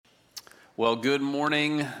Well, good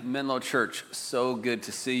morning, Menlo Church. So good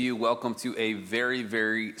to see you. Welcome to a very,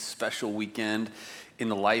 very special weekend in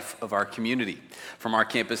the life of our community. From our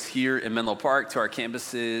campus here in Menlo Park to our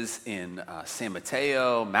campuses in San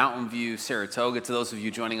Mateo, Mountain View, Saratoga, to those of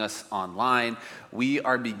you joining us online, we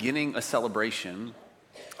are beginning a celebration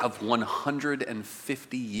of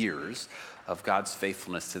 150 years of God's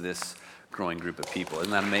faithfulness to this growing group of people.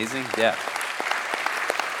 Isn't that amazing? Yeah.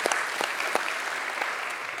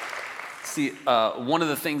 See, one of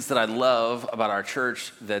the things that I love about our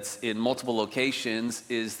church that's in multiple locations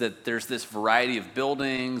is that there's this variety of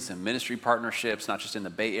buildings and ministry partnerships, not just in the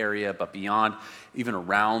Bay Area, but beyond, even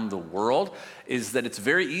around the world, is that it's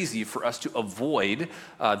very easy for us to avoid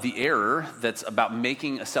the error that's about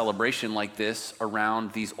making a celebration like this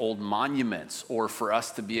around these old monuments, or for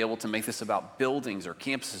us to be able to make this about buildings or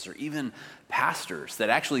campuses or even pastors, that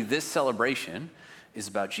actually this celebration is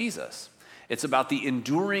about Jesus. It's about the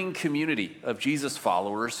enduring community of Jesus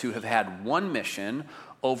followers who have had one mission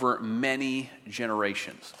over many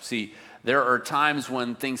generations. See, there are times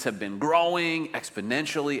when things have been growing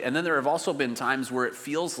exponentially, and then there have also been times where it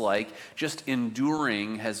feels like just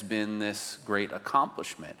enduring has been this great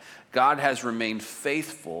accomplishment. God has remained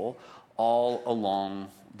faithful all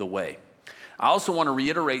along the way. I also want to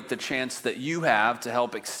reiterate the chance that you have to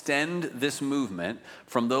help extend this movement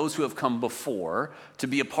from those who have come before to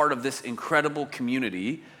be a part of this incredible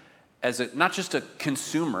community as not just a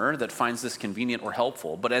consumer that finds this convenient or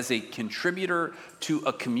helpful, but as a contributor to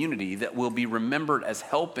a community that will be remembered as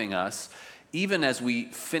helping us even as we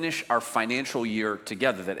finish our financial year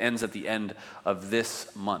together that ends at the end of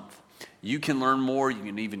this month. You can learn more. You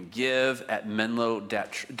can even give at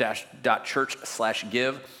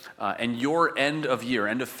menlo-church/give. And your end of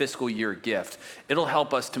fiscal year gift, it'll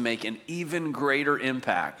help us to make an even greater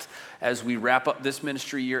impact as we wrap up this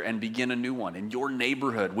ministry year and begin a new one in your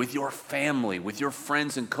neighborhood, with your family, with your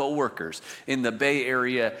friends and coworkers in the Bay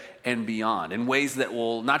Area and beyond, in ways that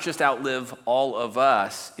will not just outlive all of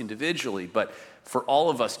us individually, but for all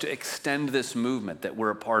of us to extend this movement that we're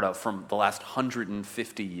a part of from the last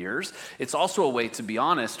 150 years. It's also a way, to be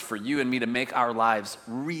honest, for you and me to make our lives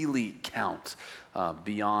really count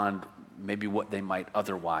beyond maybe what they might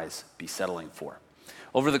otherwise be settling for.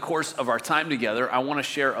 Over the course of our time together, I want to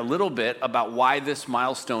share a little bit about why this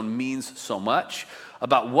milestone means so much,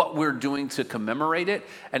 about what we're doing to commemorate it,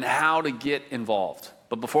 and how to get involved.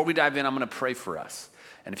 But before we dive in, I'm going to pray for us.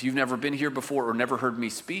 And if you've never been here before or never heard me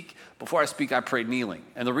speak, before I speak, I pray kneeling.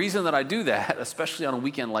 And the reason that I do that, especially on a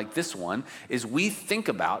weekend like this one, is we think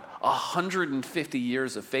about 150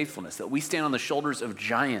 years of faithfulness, that we stand on the shoulders of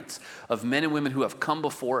giants, of men and women who have come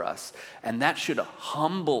before us. And that should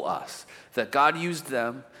humble us, that God used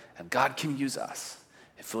them and God can use us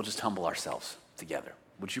if we'll just humble ourselves together.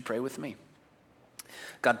 Would you pray with me?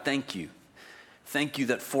 God, thank you. Thank you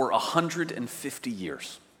that for 150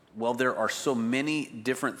 years, well, there are so many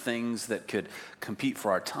different things that could compete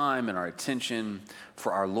for our time and our attention,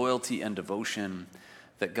 for our loyalty and devotion,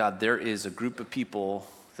 that God, there is a group of people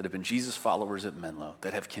that have been Jesus followers at Menlo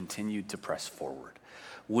that have continued to press forward.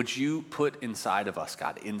 Would you put inside of us,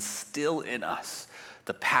 God, instill in us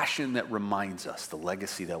the passion that reminds us the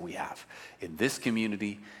legacy that we have in this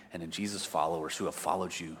community and in Jesus followers who have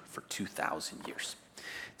followed you for 2,000 years.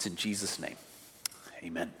 It's in Jesus' name,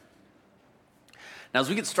 amen. Now, as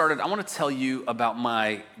we get started, I want to tell you about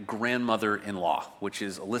my grandmother-in-law, which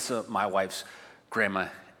is Alyssa, my wife's Grandma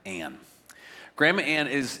Ann. Grandma Ann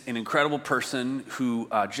is an incredible person who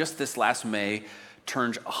just this last May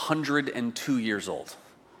turned 102 years old.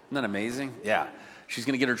 Isn't that amazing? Yeah. She's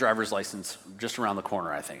going to get her driver's license just around the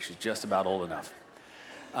corner, I think. She's just about old enough.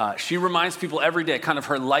 She reminds people every day, kind of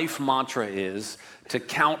her life mantra is to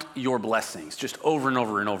count your blessings, just over and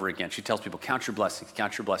over and over again. She tells people, count your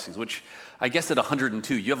blessings, which I guess at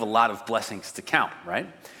 102, you have a lot of blessings to count, right?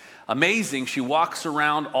 Amazing. She walks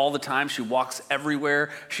around all the time. She walks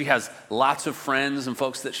everywhere. She has lots of friends and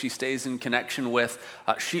folks that she stays in connection with.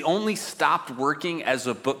 She only stopped working as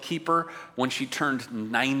a bookkeeper when she turned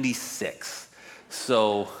 96.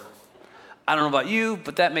 So I don't know about you,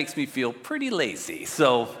 but that makes me feel pretty lazy.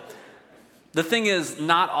 So the thing is,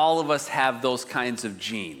 not all of us have those kinds of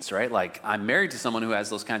genes, right? Like, I'm married to someone who has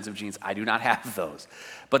those kinds of genes. I do not have those.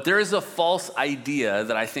 But there is a false idea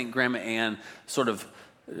that I think Grandma Ann sort of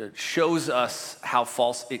shows us how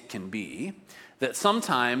false it can be, that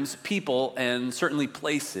sometimes people, and certainly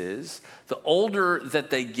places, the older that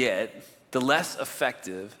they get, the less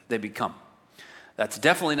effective they become. That's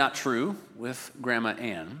definitely not true with Grandma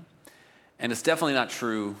Ann. And it's definitely not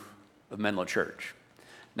true of Menlo Church.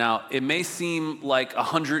 Now, it may seem like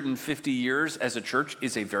 150 years as a church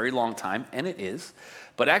is a very long time, and it is,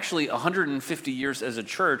 but actually 150 years as a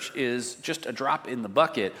church is just a drop in the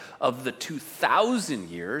bucket of the 2,000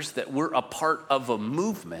 years that we're a part of a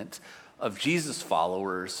movement of Jesus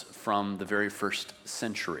followers from the very first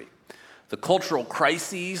century. The cultural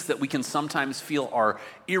crises that we can sometimes feel are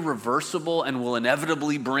irreversible and will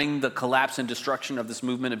inevitably bring the collapse and destruction of this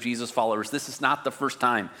movement of Jesus followers. This is not the first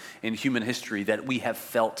time in human history that we have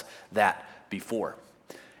felt that before.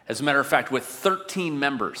 As a matter of fact, with 13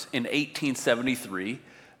 members in 1873,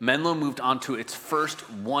 Menlo moved onto its first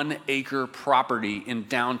 1-acre property in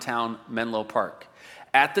downtown Menlo Park.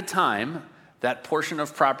 At the time, that portion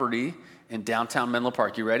of property in downtown Menlo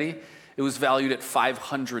Park, you ready? It was valued at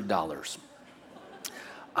 $500.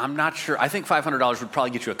 I'm not sure. I think $500 would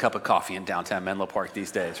probably get you a cup of coffee in downtown Menlo Park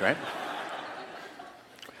these days, right?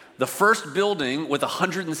 The first building with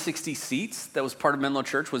 160 seats that was part of Menlo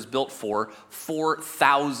Church was built for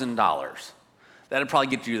 $4,000. That'd probably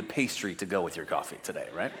get you the pastry to go with your coffee today,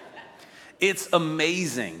 right? It's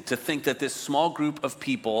amazing to think that this small group of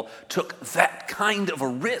people took that kind of a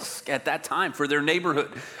risk at that time for their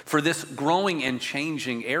neighborhood, for this growing and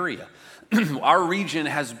changing area. Our region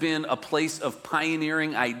has been a place of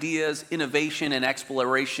pioneering ideas, innovation, and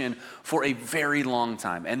exploration for a very long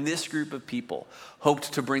time. And this group of people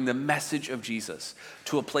hoped to bring the message of Jesus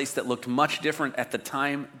to a place that looked much different at the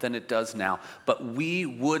time than it does now. But we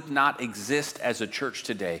would not exist as a church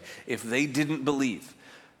today if they didn't believe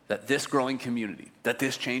that this growing community, that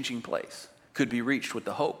this changing place could be reached with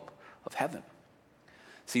the hope of heaven.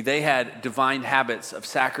 See, they had divine habits of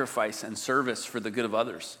sacrifice and service for the good of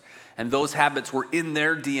others. And those habits were in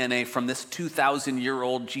their DNA from this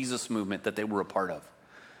 2,000-year-old Jesus movement that they were a part of.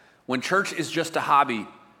 When church is just a hobby,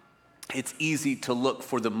 it's easy to look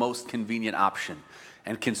for the most convenient option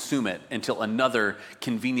and consume it until another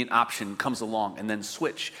convenient option comes along, and then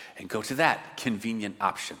switch and go to that convenient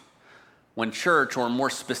option. When church, or more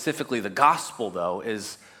specifically the gospel, though,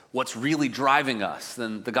 is what's really driving us,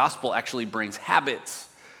 then the gospel actually brings habits,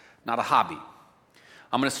 not a hobby.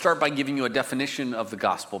 I'm going to start by giving you a definition of the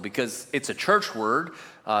gospel because it's a church word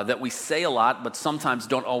that we say a lot but sometimes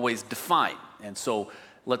don't always define. And so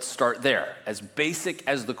let's start there. As basic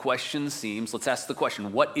as the question seems, let's ask the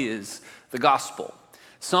question, what is the gospel?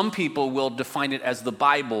 Some people will define it as the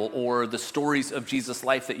Bible or the stories of Jesus'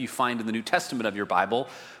 life that you find in the New Testament of your Bible,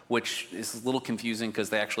 which is a little confusing because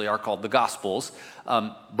they actually are called the Gospels.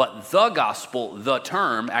 But the gospel, the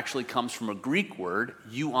term, actually comes from a Greek word,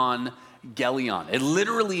 euangelion. It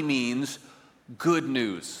literally means good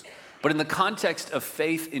news. But in the context of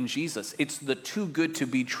faith in Jesus, it's the too good to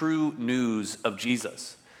be true news of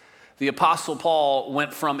Jesus. The Apostle Paul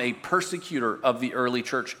went from a persecutor of the early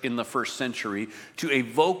church in the first century to a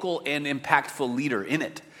vocal and impactful leader in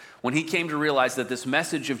it when he came to realize that this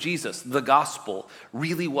message of Jesus, the gospel,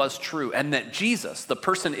 really was true, and that Jesus, the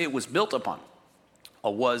person it was built upon,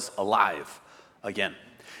 was alive again.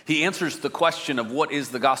 He answers the question of what is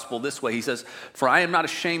the gospel this way. He says, "For I am not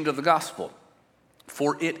ashamed of the gospel,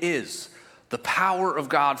 for it is the power of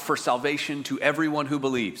God for salvation to everyone who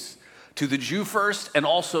believes, to the Jew first and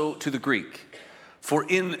also to the Greek. For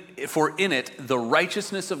in it the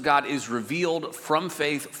righteousness of God is revealed from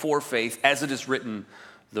faith for faith, as it is written,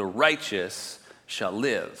 the righteous shall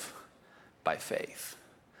live by faith."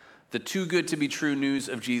 The too good to be true news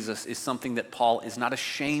of Jesus is something that Paul is not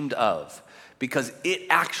ashamed of because it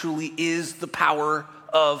actually is the power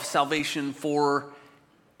of salvation for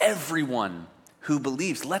everyone who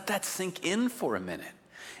believes. Let that sink in for a minute.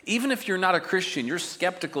 Even if you're not a Christian, you're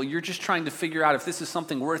skeptical, you're just trying to figure out if this is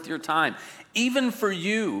something worth your time. Even for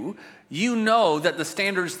you, you know that the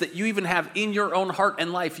standards that you even have in your own heart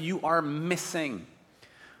and life, you are missing.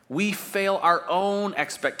 We fail our own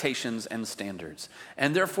expectations and standards.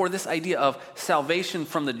 And therefore, this idea of salvation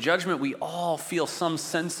from the judgment we all feel some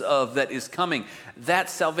sense of that is coming, that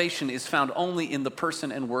salvation is found only in the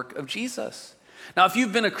person and work of Jesus. Now, if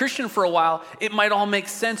you've been a Christian for a while, it might all make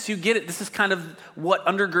sense. You get it. This is kind of what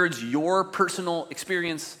undergirds your personal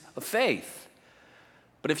experience of faith.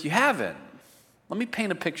 But if you haven't, let me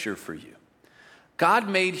paint a picture for you. God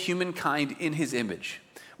made humankind in his image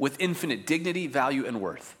with infinite dignity, value, and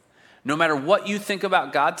worth. No matter what you think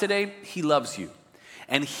about God today, he loves you.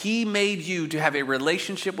 And he made you to have a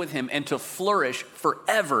relationship with him and to flourish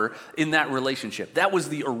forever in that relationship. That was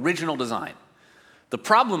the original design. The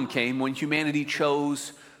problem came when humanity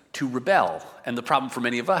chose to rebel. And the problem for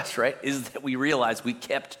many of us, right, is that we realized we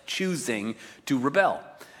kept choosing to rebel.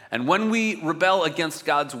 And when we rebel against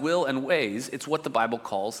God's will and ways, it's what the Bible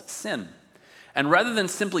calls sin. And rather than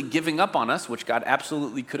simply giving up on us, which God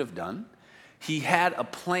absolutely could have done, He had a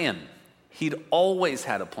plan. He'd always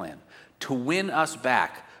had a plan to win us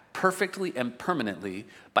back perfectly and permanently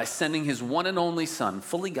by sending his one and only Son,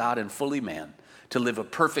 fully God and fully man, to live a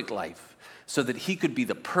perfect life so that he could be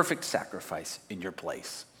the perfect sacrifice in your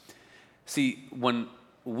place. See, when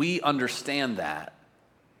we understand that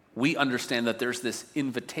there's this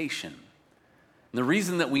invitation. And the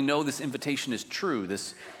reason that we know this invitation is true,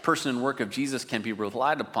 this person and work of Jesus can be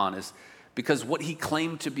relied upon, is because what he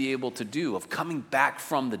claimed to be able to do, of coming back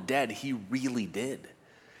from the dead, he really did.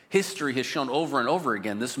 History has shown over and over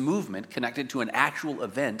again this movement connected to an actual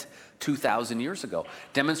event 2,000 years ago,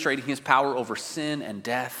 demonstrating his power over sin and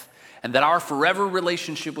death, and that our forever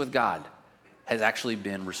relationship with God has actually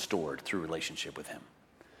been restored through relationship with him.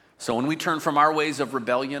 So when we turn from our ways of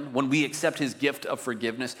rebellion, when we accept his gift of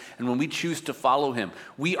forgiveness, and when we choose to follow him,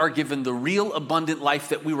 we are given the real abundant life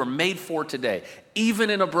that we were made for today,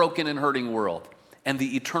 even in a broken and hurting world, and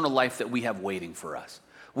the eternal life that we have waiting for us.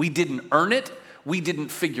 We didn't earn it. We didn't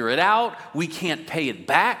figure it out. We can't pay it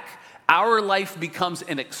back. Our life becomes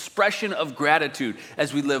an expression of gratitude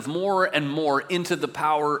as we live more and more into the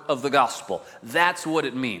power of the gospel. That's what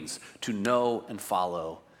it means to know and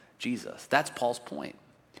follow Jesus. That's Paul's point.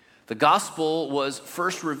 The gospel was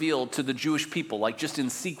first revealed to the Jewish people, like just in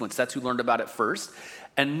sequence. That's who learned about it first.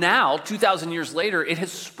 And now, 2,000 years later, it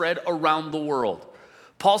has spread around the world.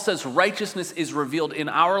 Paul says righteousness is revealed in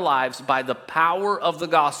our lives by the power of the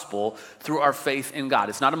gospel through our faith in God.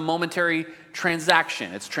 It's not a momentary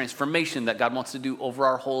transaction. It's transformation that God wants to do over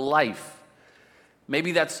our whole life.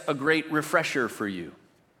 Maybe that's a great refresher for you.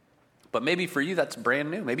 But maybe for you, that's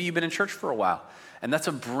brand new. Maybe you've been in church for a while, and that's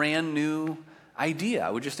a brand new idea. I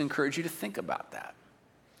would just encourage you to think about that.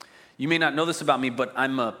 You may not know this about me, but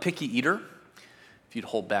I'm a picky eater. If you'd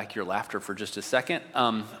hold back your laughter for just a second.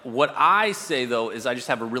 What I say, though, is I just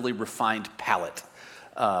have a really refined palate.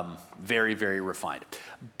 Very, very refined.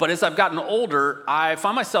 But as I've gotten older, I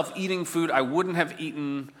find myself eating food I wouldn't have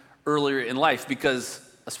eaten earlier in life because,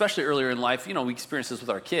 especially earlier in life, we experience this with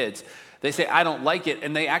our kids. They say, I don't like it,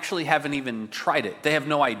 and they actually haven't even tried it. They have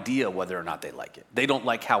no idea whether or not they like it. They don't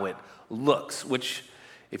like how it looks, which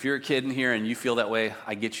if you're a kid in here and you feel that way,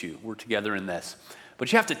 I get you. We're together in this.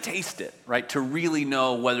 But you have to taste it, right, to really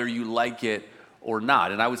know whether you like it or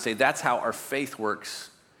not. And I would say that's how our faith works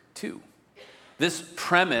too. This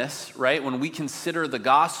premise, right, when we consider the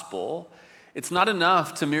gospel, it's not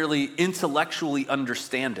enough to merely intellectually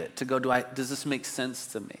understand it, to go, does this make sense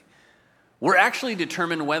to me? We're actually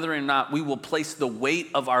determined whether or not we will place the weight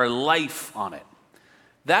of our life on it.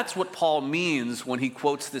 That's what Paul means when he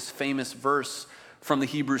quotes this famous verse from the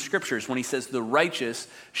Hebrew Scriptures, when he says, the righteous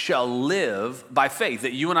shall live by faith,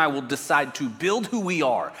 that you and I will decide to build who we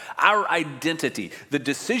are, our identity, the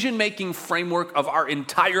decision-making framework of our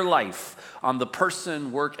entire life on the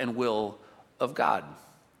person, work, and will of God.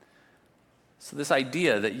 So this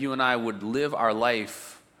idea that you and I would live our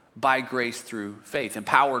life by grace through faith,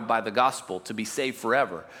 empowered by the gospel to be saved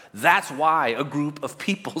forever. That's why a group of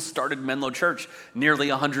people started Menlo Church nearly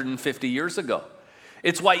 150 years ago.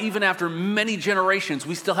 It's why even after many generations,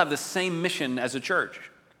 we still have the same mission as a church.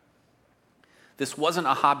 This wasn't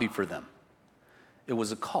a hobby for them. It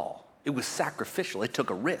was a call. It was sacrificial. It took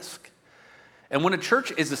a risk. And when a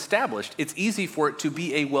church is established, it's easy for it to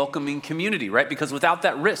be a welcoming community, right? Because without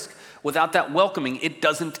that risk, without that welcoming, it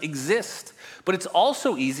doesn't exist. But it's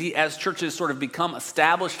also easy as churches sort of become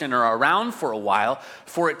established and are around for a while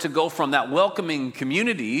for it to go from that welcoming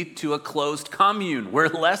community to a closed commune where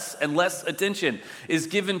less and less attention is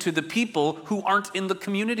given to the people who aren't in the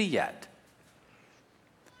community yet.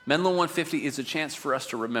 Menlo 150 is a chance for us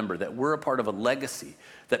to remember that we're a part of a legacy,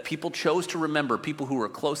 that people chose to remember people who were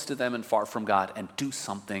close to them and far from God and do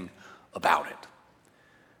something about it.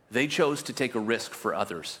 They chose to take a risk for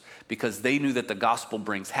others because they knew that the gospel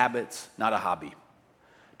brings habits, not a hobby.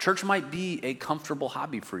 Church might be a comfortable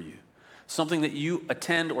hobby for you, something that you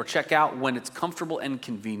attend or check out when it's comfortable and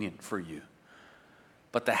convenient for you.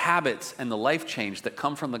 But the habits and the life change that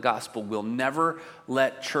come from the gospel will never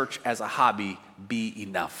let church as a hobby be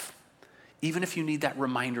enough. Even if you need that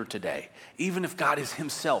reminder today, even if God is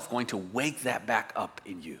himself going to wake that back up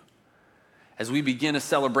in you. As we begin a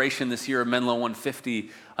celebration this year of Menlo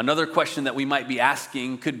 150, another question that we might be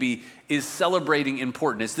asking could be, is celebrating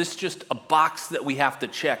important? Is this just a box that we have to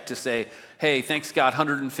check to say, hey, thanks God,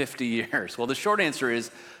 150 years? Well, the short answer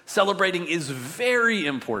is celebrating is very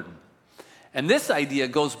important. And this idea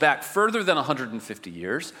goes back further than 150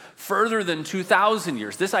 years, further than 2,000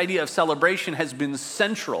 years. This idea of celebration has been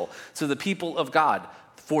central to the people of God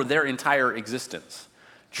for their entire existence.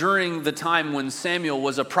 During the time when Samuel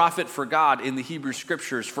was a prophet for God in the Hebrew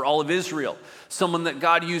Scriptures for all of Israel, someone that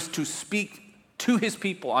God used to speak to his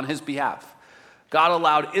people on his behalf. God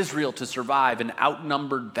allowed Israel to survive an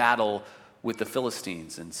outnumbered battle with the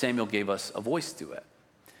Philistines, and Samuel gave us a voice to it.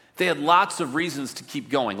 They had lots of reasons to keep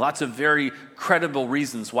going, lots of very credible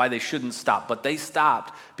reasons why they shouldn't stop, but they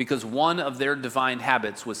stopped because one of their divine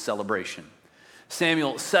habits was celebration.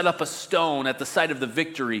 Samuel set up a stone at the site of the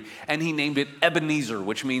victory, and he named it Ebenezer,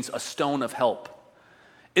 which means a stone of help.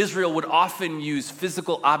 Israel would often use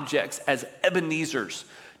physical objects as Ebenezers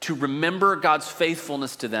to remember God's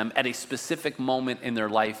faithfulness to them at a specific moment in their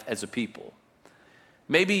life as a people.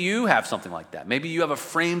 Maybe you have something like that. Maybe you have a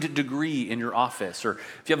framed degree in your office, or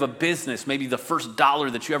if you have a business, maybe the first dollar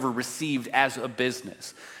that you ever received as a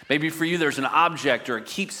business. Maybe for you there's an object or a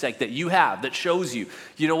keepsake that you have that shows you,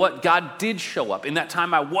 you know what, God did show up. In that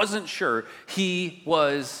time I wasn't sure, he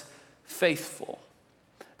was faithful.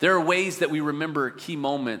 There are ways that we remember key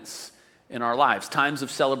moments in our lives. Times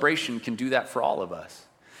of celebration can do that for all of us.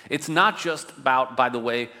 It's not just about, by the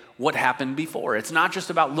way, what happened before. It's not just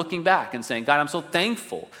about looking back and saying, God, I'm so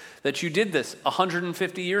thankful that you did this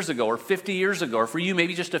 150 years ago or 50 years ago, or for you,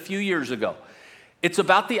 maybe just a few years ago. It's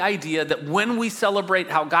about the idea that when we celebrate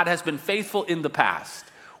how God has been faithful in the past,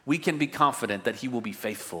 we can be confident that he will be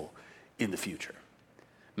faithful in the future.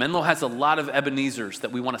 Menlo has a lot of Ebenezers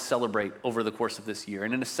that we want to celebrate over the course of this year.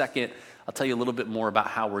 And in a second, I'll tell you a little bit more about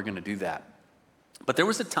how we're going to do that. But there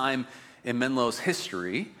was a time in Menlo's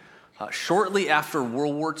history, shortly after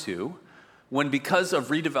World War II, when because of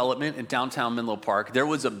redevelopment in downtown Menlo Park, there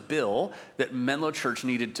was a bill that Menlo Church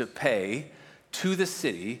needed to pay to the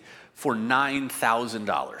city for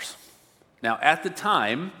 $9,000. Now, at the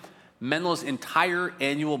time, Menlo's entire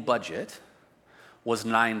annual budget was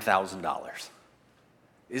 $9,000.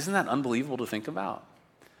 Isn't that unbelievable to think about?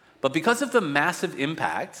 But because of the massive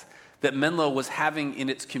impact that Menlo was having in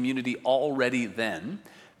its community already then,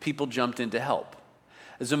 people jumped in to help.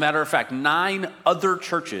 As a matter of fact, 9 other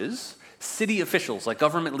churches, city officials like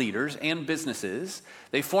government leaders and businesses,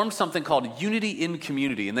 they formed something called Unity in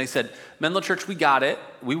Community. And they said, Menlo Church, we got it.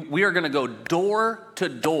 We are going to go door to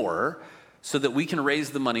door so that we can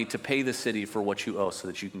raise the money to pay the city for what you owe so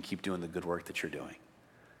that you can keep doing the good work that you're doing.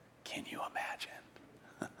 Can you imagine?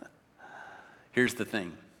 Here's the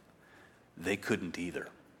thing. They couldn't either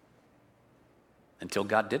until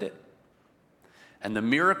God did it. And the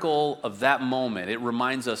miracle of that moment, it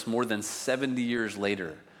reminds us more than 70 years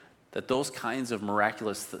later that those kinds of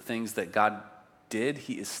miraculous things that God did,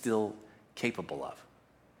 he is still capable of.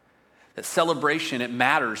 That celebration, it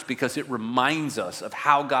matters because it reminds us of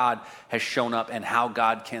how God has shown up and how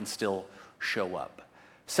God can still show up.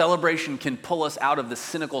 Celebration can pull us out of the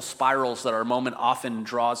cynical spirals that our moment often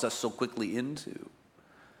draws us so quickly into.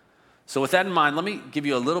 So with that in mind, let me give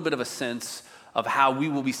you a little bit of a sense of how we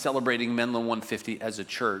will be celebrating Menlo 150 as a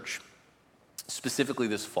church, specifically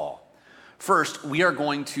this fall. First, we are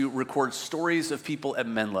going to record stories of people at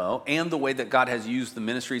Menlo and the way that God has used the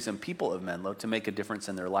ministries and people of Menlo to make a difference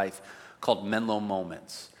in their life, called Menlo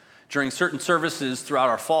Moments. During certain services throughout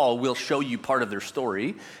our fall, we'll show you part of their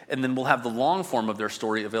story, and then we'll have the long form of their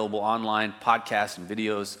story available online, podcasts and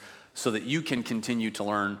videos, so that you can continue to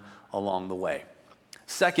learn along the way.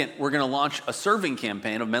 Second, we're going to launch a serving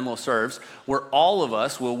campaign of Menlo Serves, where all of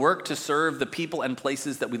us will work to serve the people and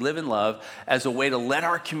places that we live and love as a way to let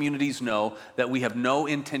our communities know that we have no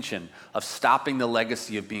intention of stopping the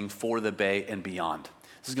legacy of being for the Bay and beyond.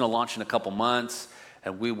 This is going to launch in a couple months,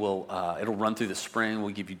 and it'll run through the spring.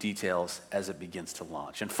 We'll give you details as it begins to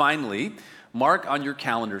launch. And finally, mark on your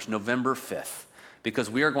calendars November 5th, because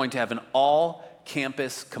we are going to have an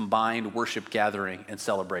all-campus combined worship gathering and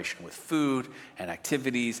celebration with food and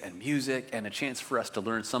activities and music and a chance for us to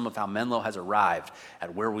learn some of how Menlo has arrived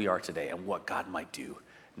at where we are today and what God might do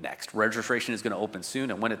next. Registration is going to open soon,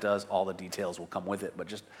 and when it does, all the details will come with it, but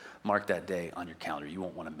just mark that day on your calendar. You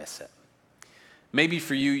won't want to miss it. Maybe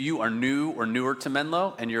for you, you are new or newer to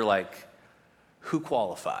Menlo, and you're like, who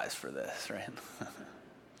qualifies for this, right?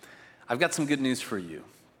 I've got some good news for you.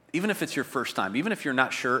 Even if it's your first time, even if you're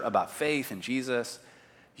not sure about faith and Jesus,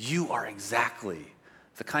 you are exactly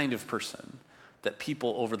the kind of person that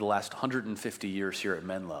people over the last 150 years here at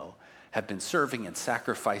Menlo have been serving and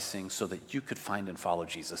sacrificing so that you could find and follow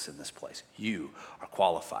Jesus in this place. You are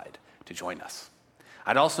qualified to join us.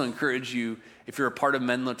 I'd also encourage you, if you're a part of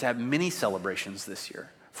Menlo, to have many celebrations this year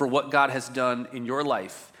for what God has done in your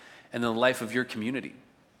life and in the life of your community.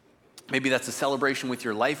 Maybe that's a celebration with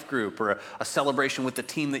your life group or a celebration with the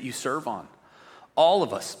team that you serve on. All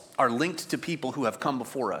of us are linked to people who have come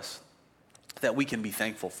before us that we can be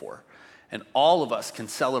thankful for. And all of us can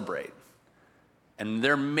celebrate. And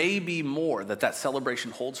there may be more that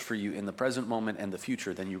celebration holds for you in the present moment and the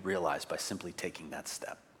future than you realize by simply taking that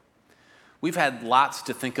step. We've had lots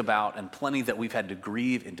to think about and plenty that we've had to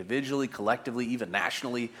grieve individually, collectively, even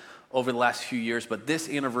nationally over the last few years. But this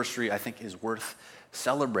anniversary, I think, is worth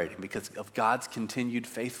celebrating because of God's continued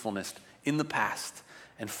faithfulness in the past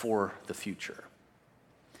and for the future.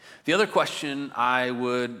 The other question I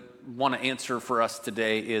would want to answer for us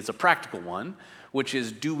today is a practical one, which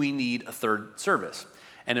is, do we need a third service?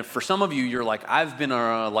 And if for some of you, you're like, I've been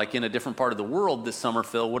in a different part of the world this summer,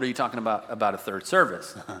 Phil, what are you talking about a third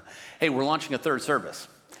service? Hey, we're launching a third service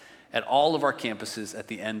at all of our campuses at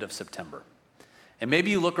the end of September. And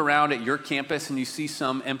maybe you look around at your campus and you see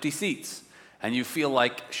some empty seats, and you feel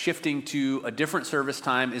like shifting to a different service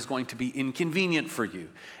time is going to be inconvenient for you.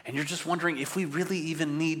 And you're just wondering if we really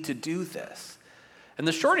even need to do this. And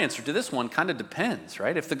the short answer to this one kind of depends,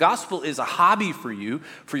 right? If the gospel is a hobby for you,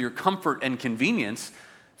 for your comfort and convenience,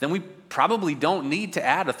 then we probably don't need to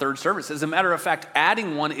add a third service. As a matter of fact,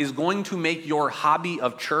 adding one is going to make your hobby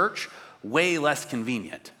of church way less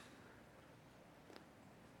convenient.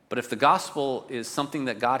 But if the gospel is something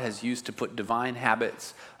that God has used to put divine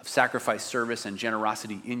habits of sacrifice, service, and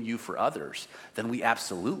generosity in you for others, then we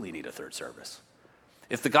absolutely need a third service.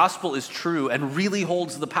 If the gospel is true and really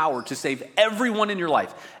holds the power to save everyone in your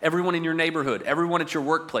life, everyone in your neighborhood, everyone at your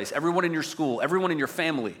workplace, everyone in your school, everyone in your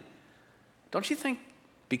family, don't you think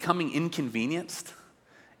becoming inconvenienced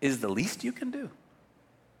is the least you can do?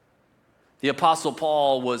 The Apostle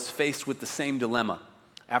Paul was faced with the same dilemma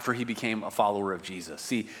after he became a follower of Jesus.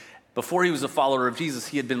 See, before he was a follower of Jesus,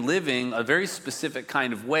 he had been living a very specific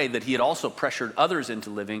kind of way that he had also pressured others into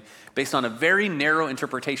living based on a very narrow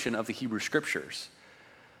interpretation of the Hebrew Scriptures.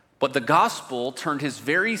 But the gospel turned his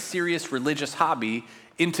very serious religious hobby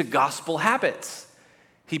into gospel habits.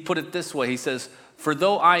 He put it this way, he says, "For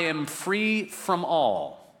though I am free from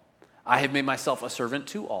all, I have made myself a servant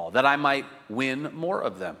to all, that I might win more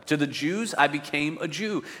of them. To the Jews, I became a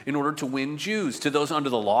Jew in order to win Jews. To those under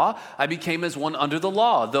the law, I became as one under the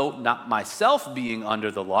law, though not myself being under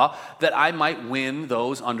the law, that I might win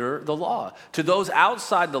those under the law. To those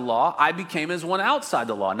outside the law, I became as one outside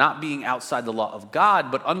the law, not being outside the law of God,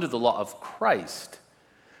 but under the law of Christ,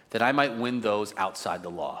 that I might win those outside the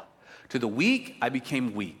law. To the weak, I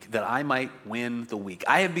became weak, that I might win the weak.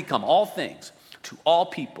 I have become all things to all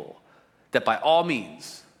people, that by all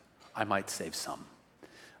means I might save some.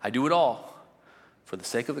 I do it all for the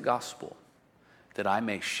sake of the gospel, that I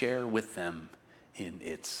may share with them in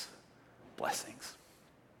its blessings."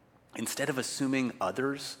 Instead of assuming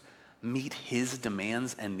others meet his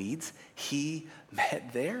demands and needs, he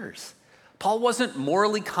met theirs. Paul wasn't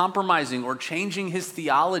morally compromising or changing his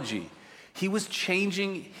theology. He was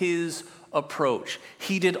changing his approach.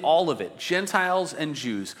 He did all of it, Gentiles and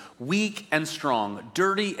Jews, weak and strong,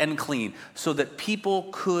 dirty and clean, so that people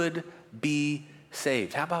could be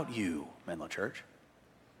saved. How about you, Menlo Church?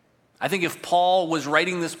 I think if Paul was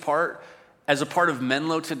writing this part as a part of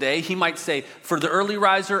Menlo today, he might say, for the early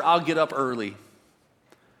riser, I'll get up early.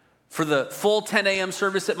 For the full 10 a.m.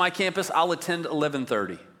 service at my campus, I'll attend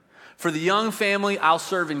 11:30. For the young family, I'll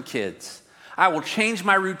serve in kids. I will change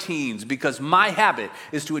my routines because my habit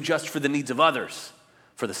is to adjust for the needs of others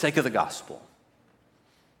for the sake of the gospel.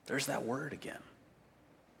 There's that word again.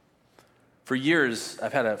 For years,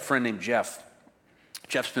 I've had a friend named Jeff.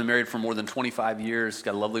 Jeff's been married for more than 25 years,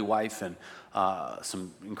 got a lovely wife and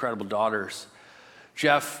some incredible daughters.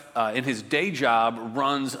 Jeff, in his day job,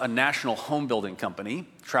 runs a national home building company,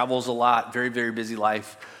 travels a lot, very, very busy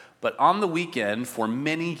life. But on the weekend, for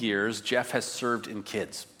many years, Jeff has served in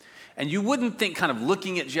kids. And you wouldn't think, kind of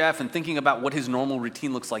looking at Jeff and thinking about what his normal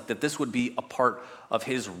routine looks like, that this would be a part of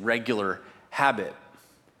his regular habit.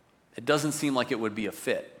 It doesn't seem like it would be a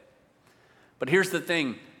fit. But here's the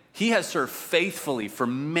thing. He has served faithfully for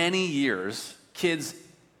many years, kids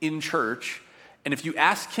in church. And if you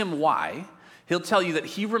ask him why, he'll tell you that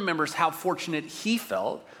he remembers how fortunate he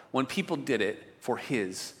felt when people did it for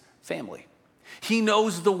his family. He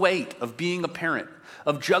knows the weight of being a parent,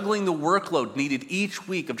 of juggling the workload needed each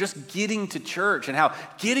week, of just getting to church, and how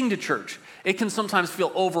getting to church, it can sometimes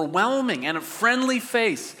feel overwhelming. And a friendly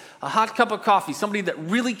face, a hot cup of coffee, somebody that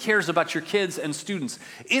really cares about your kids and students,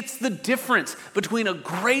 it's the difference between a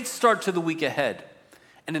great start to the week ahead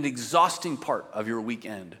and an exhausting part of your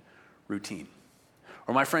weekend routine.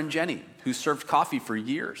 Or my friend Jenny, who served coffee for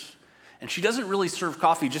years. And she doesn't really serve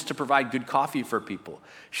coffee just to provide good coffee for people.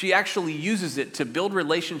 She actually uses it to build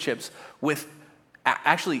relationships with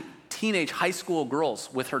actually teenage high school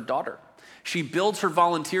girls with her daughter. She builds her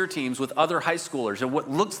volunteer teams with other high schoolers, and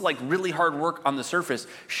what looks like really hard work on the surface,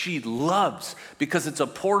 she loves because it's a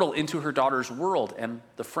portal into her daughter's world and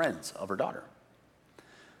the friends of her daughter.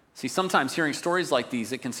 See, sometimes hearing stories like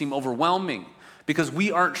these, it can seem overwhelming because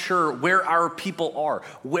we aren't sure where our people are,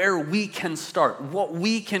 where we can start, what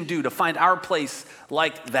we can do to find our place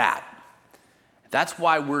like that. That's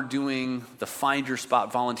why we're doing the Find Your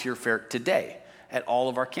Spot volunteer fair today at all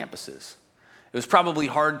of our campuses. It was probably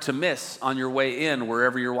hard to miss on your way in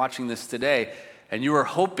wherever you're watching this today, and you were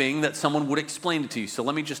hoping that someone would explain it to you. So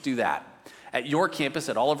let me just do that. At your campus,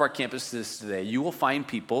 at all of our campuses today, you will find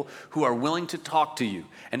people who are willing to talk to you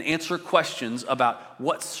and answer questions about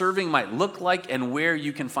what serving might look like and where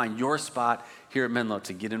you can find your spot here at Menlo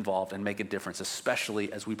to get involved and make a difference,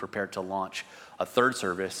 especially as we prepare to launch a third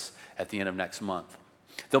service at the end of next month.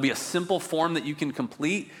 There'll be a simple form that you can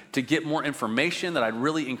complete to get more information that I'd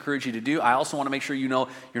really encourage you to do. I also want to make sure you know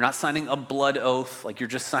you're not signing a blood oath, like you're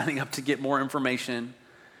just signing up to get more information.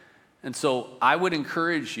 And so I would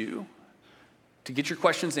encourage you to get your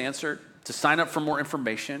questions answered, to sign up for more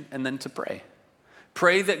information, and then to pray.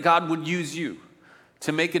 Pray that God would use you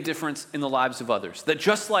to make a difference in the lives of others. That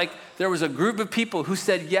just like there was a group of people who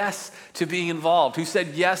said yes to being involved, who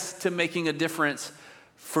said yes to making a difference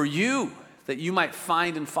for you, that you might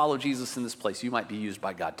find and follow Jesus in this place. You might be used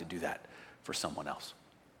by God to do that for someone else.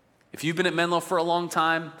 If you've been at Menlo for a long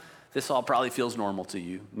time, this all probably feels normal to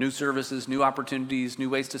you. New services, new opportunities, new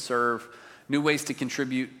ways to serve, new ways to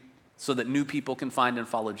contribute so that new people can find and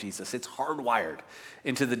follow Jesus. It's hardwired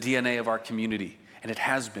into the DNA of our community, and it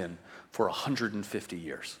has been for 150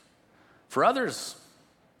 years. For others,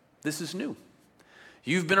 this is new.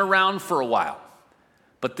 You've been around for a while,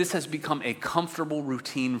 but this has become a comfortable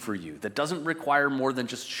routine for you that doesn't require more than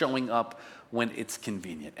just showing up when it's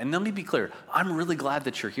convenient. And let me be clear, I'm really glad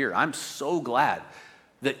that you're here. I'm so glad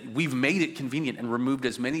that we've made it convenient and removed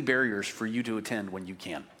as many barriers for you to attend when you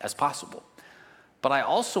can as possible. But I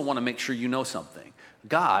also want to make sure you know something.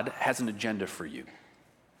 God has an agenda for you.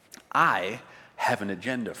 I have an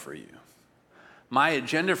agenda for you. My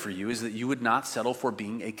agenda for you is that you would not settle for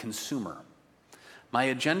being a consumer. My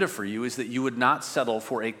agenda for you is that you would not settle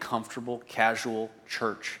for a comfortable, casual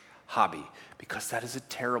church hobby, because that is a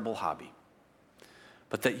terrible hobby.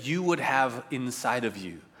 But that you would have inside of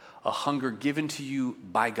you a hunger given to you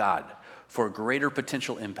by God for greater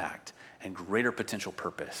potential impact and greater potential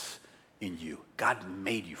purpose in you. God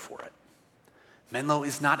made you for it. Menlo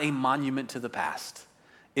is not a monument to the past.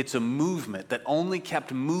 It's a movement that only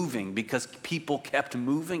kept moving because people kept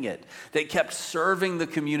moving it. They kept serving the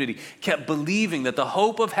community, kept believing that the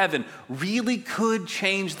hope of heaven really could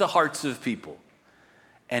change the hearts of people.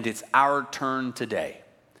 And it's our turn today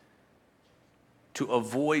to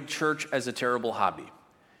avoid church as a terrible hobby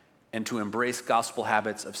and to embrace gospel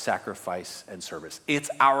habits of sacrifice and service. It's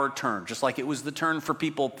our turn, just like it was the turn for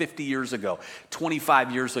people 50 years ago,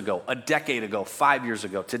 25 years ago, a decade ago, 5 years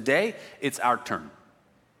ago. Today, it's our turn.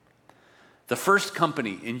 The first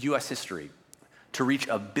company in U.S. history to reach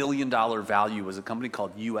 $1 billion value was a company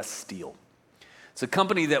called U.S. Steel. It's a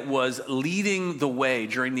company that was leading the way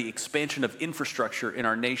during the expansion of infrastructure in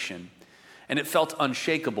our nation, and it felt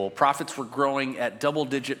unshakable. Profits were growing at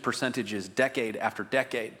double-digit percentages decade after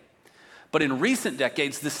decade. But in recent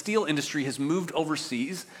decades, the steel industry has moved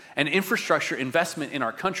overseas, and infrastructure investment in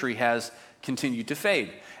our country has continued to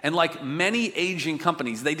fade. And like many aging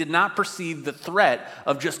companies, they did not perceive the threat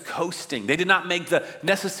of just coasting. They did not make the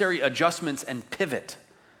necessary adjustments and pivot.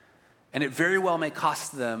 And it very well may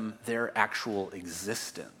cost them their actual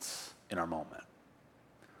existence in our moment.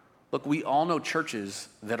 Look, we all know churches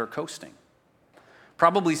that are coasting.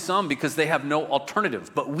 Probably some because they have no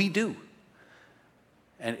alternative, but we do.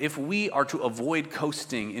 And if we are to avoid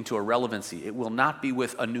coasting into irrelevancy, it will not be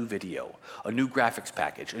with a new video, a new graphics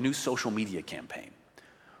package, a new social media campaign.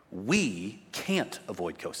 We can't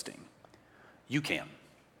avoid coasting. You can.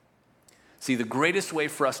 See, the greatest way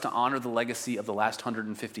for us to honor the legacy of the last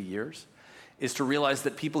 150 years is to realize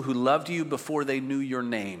that people who loved you before they knew your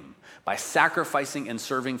name, by sacrificing and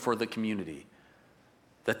serving for the community,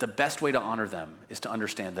 that the best way to honor them is to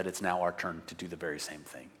understand that it's now our turn to do the very same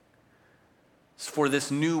thing. For this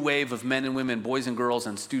new wave of men and women, boys and girls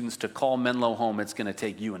and students to call Menlo home, it's going to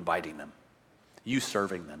take you inviting them, you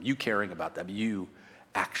serving them, you caring about them, you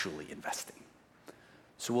actually investing.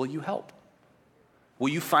 So will you help? Will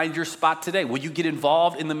you find your spot today? Will you get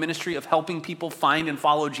involved in the ministry of helping people find and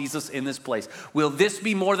follow Jesus in this place? Will this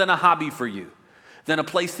be more than a hobby for you, than a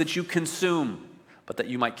place that you consume, but that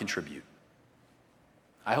you might contribute?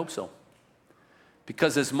 I hope so.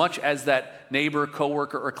 Because as much as that neighbor,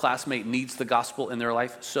 coworker, or classmate needs the gospel in their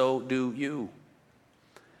life, so do you.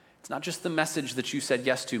 It's not just the message that you said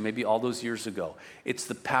yes to maybe all those years ago. It's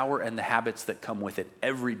the power and the habits that come with it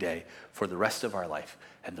every day for the rest of our life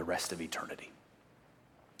and the rest of eternity.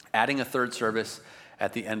 Adding a third service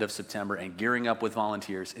at the end of September and gearing up with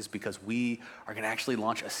volunteers is because we are going to actually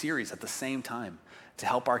launch a series at the same time to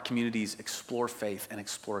help our communities explore faith and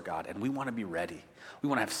explore God. And we want to be ready. We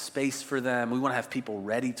want to have space for them. We want to have people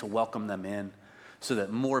ready to welcome them in so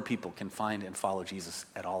that more people can find and follow Jesus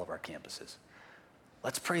at all of our campuses.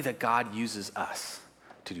 Let's pray that God uses us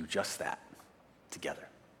to do just that together.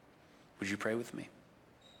 Would you pray with me?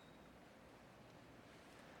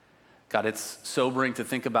 God, it's sobering to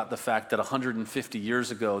think about the fact that 150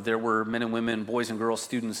 years ago, there were men and women, boys and girls,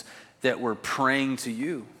 students that were praying to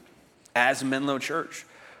you as Menlo Church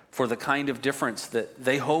for the kind of difference that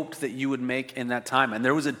they hoped that you would make in that time. And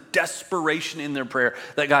there was a desperation in their prayer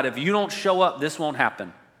that, God, if you don't show up, this won't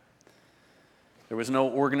happen. There was no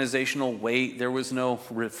organizational weight. There was no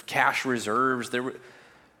cash reserves.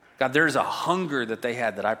 God, there's a hunger that they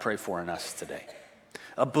had that I pray for in us today.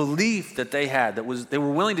 A belief that they had they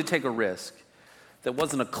were willing to take a risk. That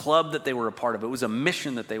wasn't a club that they were a part of. It was a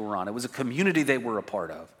mission that they were on. It was a community they were a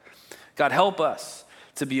part of. God, help us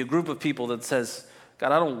to be a group of people that says,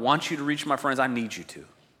 God, I don't want you to reach my friends. I need you to.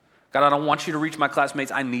 God, I don't want you to reach my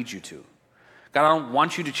classmates. I need you to. God, I don't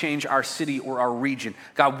want you to change our city or our region.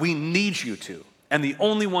 God, we need you to. And the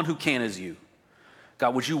only one who can is you.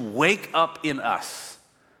 God, would you wake up in us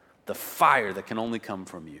the fire that can only come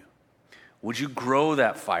from you? Would you grow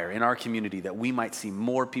that fire in our community that we might see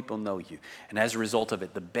more people know you? And as a result of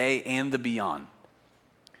it, the Bay and the beyond,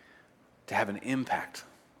 to have an impact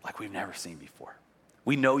like we've never seen before.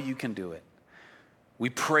 We know you can do it. We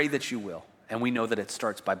pray that you will. And we know that it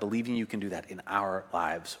starts by believing you can do that in our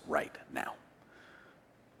lives right now.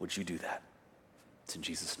 Would you do that? It's in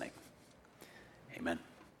Jesus' name. Amen.